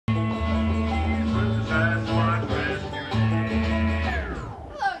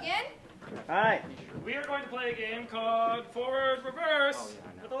play a game called Forward Reverse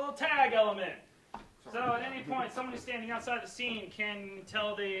with a little tag element. So at any point, someone who's standing outside the scene can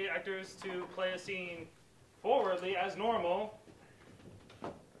tell the actors to play a scene forwardly as normal.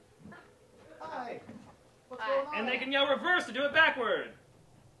 Hi. What's going on? And they can yell reverse to do it backward.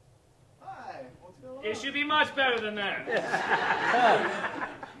 Hi. What's going on? It should be much better than that.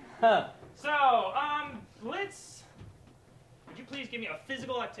 So, would you please give me a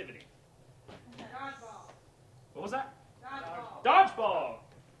physical activity? Dodgeball. What was that? Dodgeball. Dodgeball.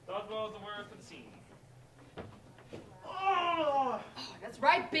 Dodgeball is the word for the scene. Oh! That's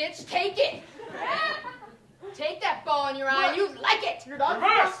right, bitch. Take it. Take that ball in your eye and you like it. You're not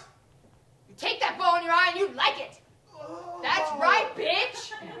Reverse! You take that ball in your eye and you like it. That's right,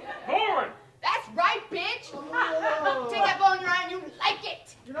 bitch. Forward! That's right, bitch. Take that ball in your eye and you like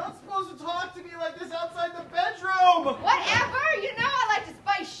it. You're not supposed to talk to me like this outside the bedroom! Whatever. You know I like to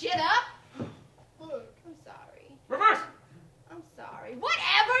spice shit up. Look. I'm sorry. Reverse! I'm sorry.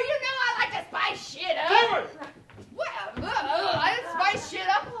 Whatever. You know I like to spice shit up. Forward! Whatever. I didn't spice shit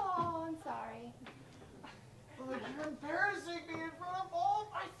up. Oh, I'm sorry. Look, you're embarrassing me in front of all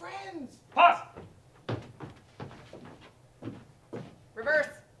of my friends! Pause! Reverse.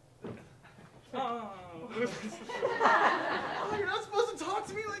 Oh. Oh, you're not supposed to talk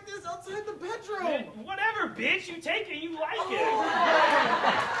to me like this outside the bedroom! Whatever, bitch. You take it, you like it.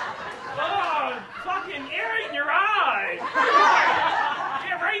 Oh, fucking air in your eye.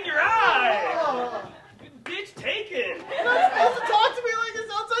 Yeah, right in your eye. Bitch, take it. You're not supposed to talk to me like this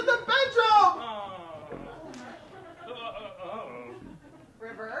outside the bedroom!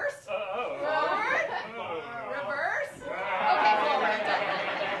 Reverse. Oh. Forward. Reverse. Okay, forward.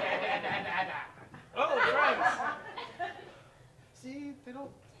 Oh, friends. See, they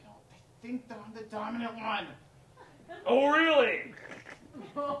think that I'm the dominant one. Oh, really?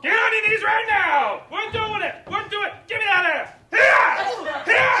 Get on your knees right now. We're doing it. We're doing it. Give me that ass. Here.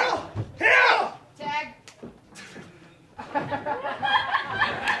 Here. Here. Tag.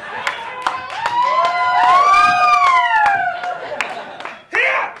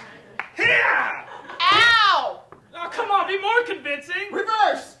 Here. Here. Ow! Oh, come on. Be more convincing.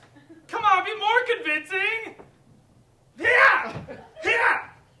 Reverse! Come on. Be more convincing. Here.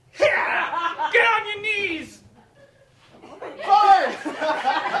 Here. Here. Get on your knees. Forward!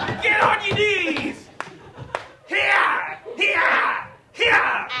 Get on your knees. Here. Here. Here.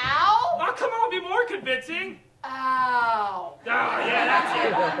 Ow! Oh, come on. Be more convincing. Ow! Oh, yeah, that's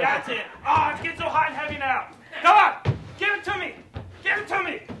it. That's it. Oh, it's getting so hot and heavy now. Come on. Give it to me. Give it to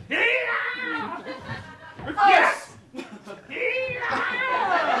me. Yeah. Yes. Yeah.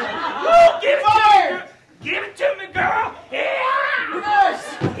 Woo, give it to me. Girl. Give it to me, girl. Yeah. Reverse!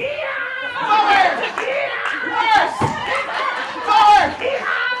 Yeah. Forward! Yeah. Reverse! Forward! Yeah.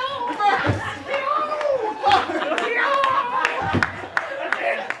 Reverse!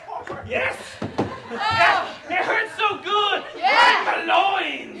 Yes. Oh. It hurts so good. Yeah. Like my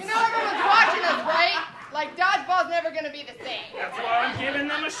loins. You know everyone's watching us, right? Like dodgeball's never gonna be the same. That's why I'm giving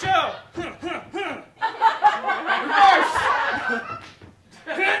them a show.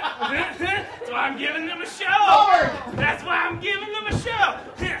 That's why I'm giving them a show. Forward. That's why I'm giving them a show. Are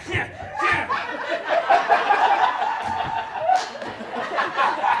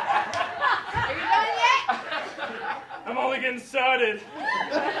you done yet? I'm only getting started.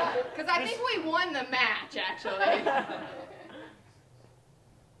 Because I think we won the match, actually.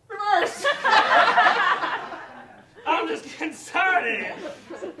 Reverse! I'm just getting started.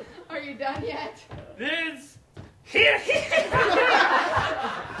 Are you done yet? This here.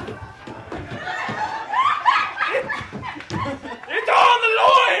 It's on the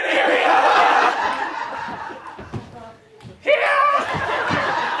loin area. Here.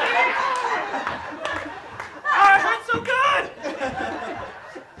 Oh, it hurts so good.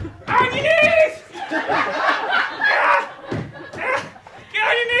 On your knees. Get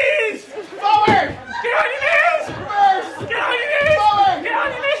on your knees. Forward! Get on your knees. Reverse! Get on your knees. Forward! Get on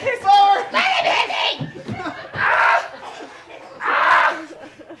your knees. Forward! Let him hit me!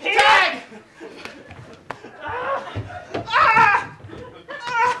 Here. Tag!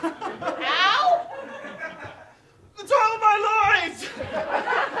 Ow! It's all of my loins.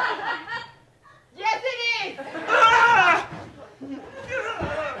 Yes, it is! Ah!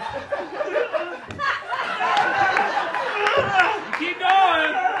 Keep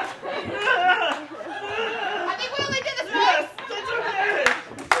going. I think we only did this once! It's okay.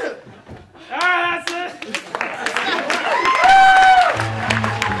 All right, that's it.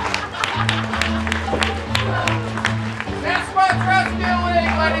 That's my trust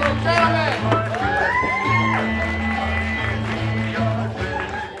feeling, ladies and gentlemen!